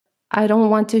I don't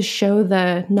want to show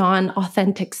the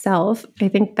non-authentic self. I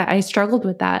think that I struggled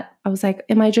with that. I was like,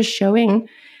 am I just showing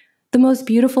the most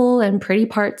beautiful and pretty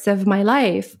parts of my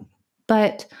life?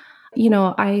 But,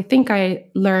 I think I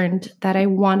learned that I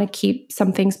want to keep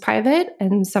some things private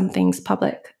and some things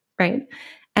public, right?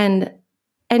 And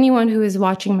anyone who is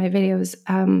watching my videos,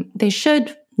 they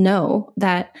should know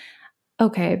that,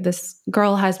 okay, this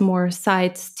girl has more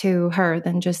sides to her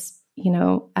than just,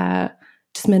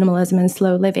 just minimalism and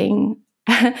slow living.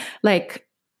 like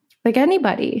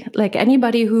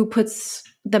anybody who puts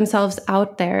themselves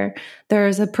out there,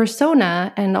 there's a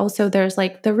persona, and also there's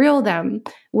like the real them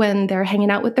when they're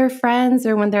hanging out with their friends,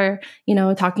 or when they're,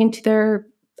 talking to their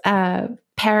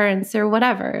parents or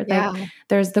whatever. Yeah. Like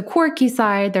there's the quirky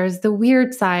side, there's the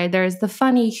weird side, there's the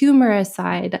funny, humorous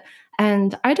side.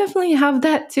 And I definitely have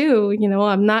that too.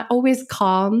 I'm not always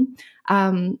calm.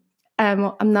 I'm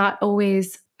not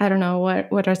always, I don't know,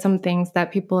 what are some things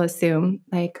that people assume,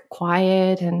 like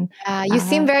quiet and... You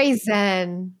seem very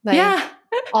zen, like yeah.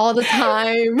 all the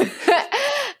time.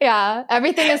 Yeah,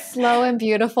 everything is slow and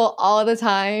beautiful all the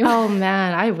time. Oh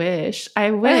man, I wish,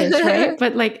 right?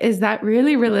 But like, is that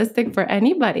really realistic for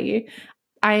anybody?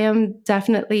 I am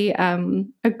definitely a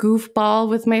goofball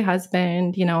with my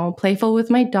husband, playful with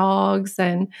my dogs.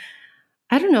 And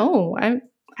I don't know,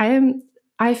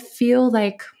 I feel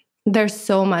like there's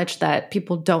so much that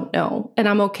people don't know, and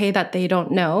I'm okay that they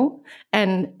don't know.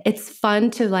 And it's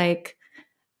fun to like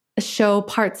show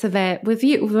parts of it with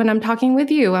you when I'm talking with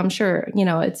you. I'm sure,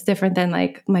 it's different than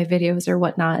like my videos or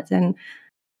whatnot. And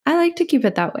I like to keep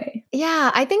it that way.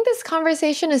 Yeah, I think this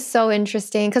conversation is so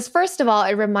interesting because first of all,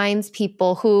 it reminds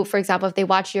people who, for example, if they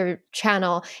watch your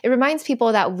channel, it reminds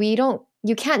people that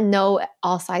you can't know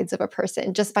all sides of a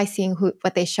person just by seeing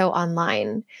what they show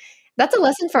online. That's a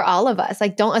lesson for all of us.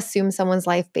 Like, don't assume someone's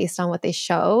life based on what they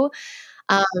show.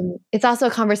 It's also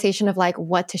a conversation of like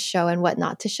what to show and what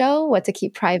not to show, what to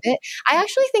keep private. I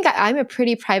actually think I'm a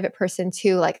pretty private person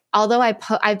too. Like, although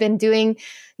I've been doing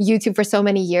YouTube for so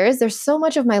many years, there's so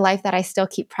much of my life that I still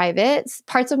keep private.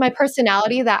 Parts of my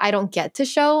personality that I don't get to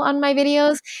show on my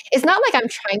videos. It's not like I'm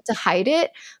trying to hide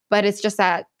it, but it's just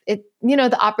that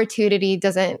the opportunity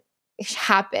doesn't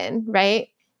happen, right?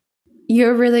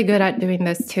 You're really good at doing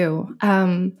this too.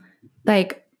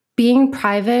 Like being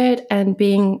private and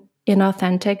being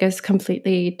inauthentic is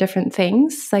completely different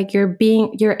things. Like you're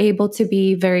able to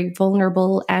be very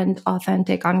vulnerable and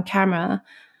authentic on camera,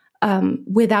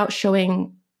 without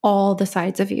showing all the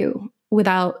sides of you,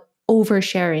 without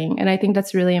oversharing. And I think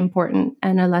that's really important,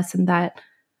 and a lesson that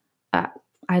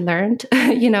I learned.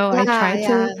 I tried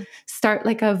to start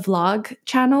like a vlog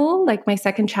channel, like my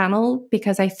second channel,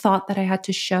 because I thought that I had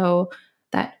to show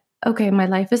that, okay, my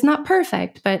life is not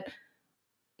perfect, but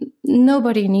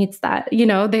nobody needs that.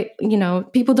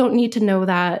 People don't need to know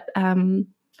that,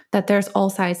 that there's all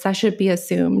sides. That should be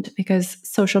assumed, because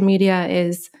social media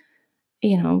is,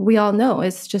 we all know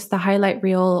it's just a highlight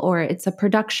reel, or it's a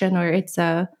production, or it's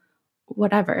a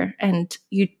whatever. And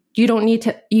you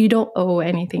don't owe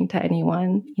anything to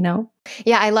anyone,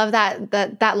 Yeah, I love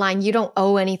that line. You don't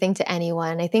owe anything to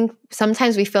anyone. I think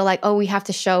sometimes we feel like, oh, we have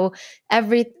to show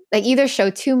either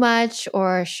show too much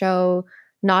or show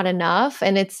not enough.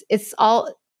 And it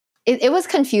was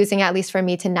confusing, at least for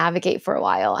me, to navigate for a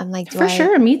while. I'm like,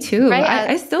 sure, me too. Right?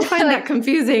 I still find that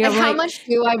confusing. Like, how much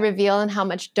do I reveal and how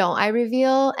much don't I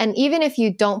reveal? And even if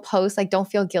you don't post, like,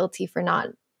 don't feel guilty for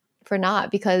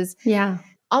not, because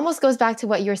almost goes back to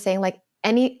what you were saying. Like,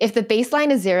 if the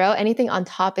baseline is 0, anything on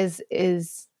top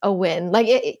is a win.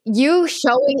 Like you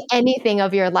showing anything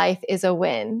of your life is a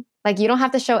win. Like you don't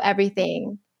have to show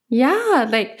everything. Yeah,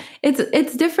 like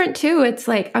it's different too. It's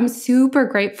like I'm super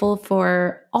grateful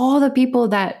for all the people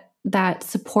that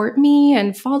support me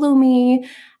and follow me,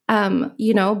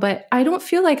 but I don't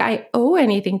feel like I owe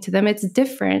anything to them. It's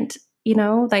different,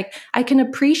 like I can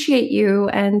appreciate you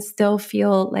and still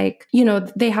feel like,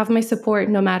 they have my support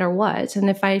no matter what. And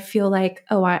if I feel like,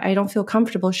 oh, I don't feel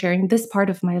comfortable sharing this part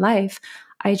of my life,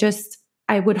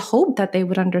 I would hope that they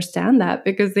would understand that,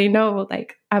 because they know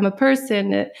like I'm a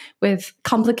person with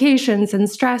complications and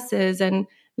stresses and,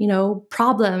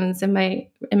 problems in my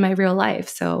real life.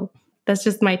 So that's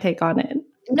just my take on it.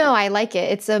 No, I like it.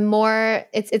 It's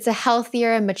a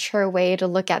healthier and mature way to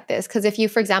look at this. Because if you,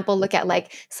 for example, look at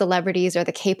like celebrities or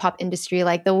the K-pop industry,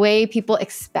 like the way people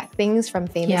expect things from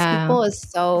famous people is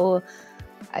so,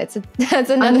 that's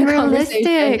another conversation.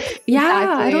 Yeah,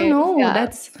 Exactly. I don't know. Yeah.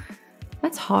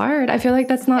 That's hard. I feel like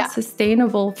that's not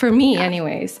sustainable for me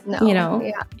anyways. No.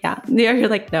 Yeah. You're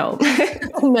like, no.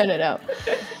 No.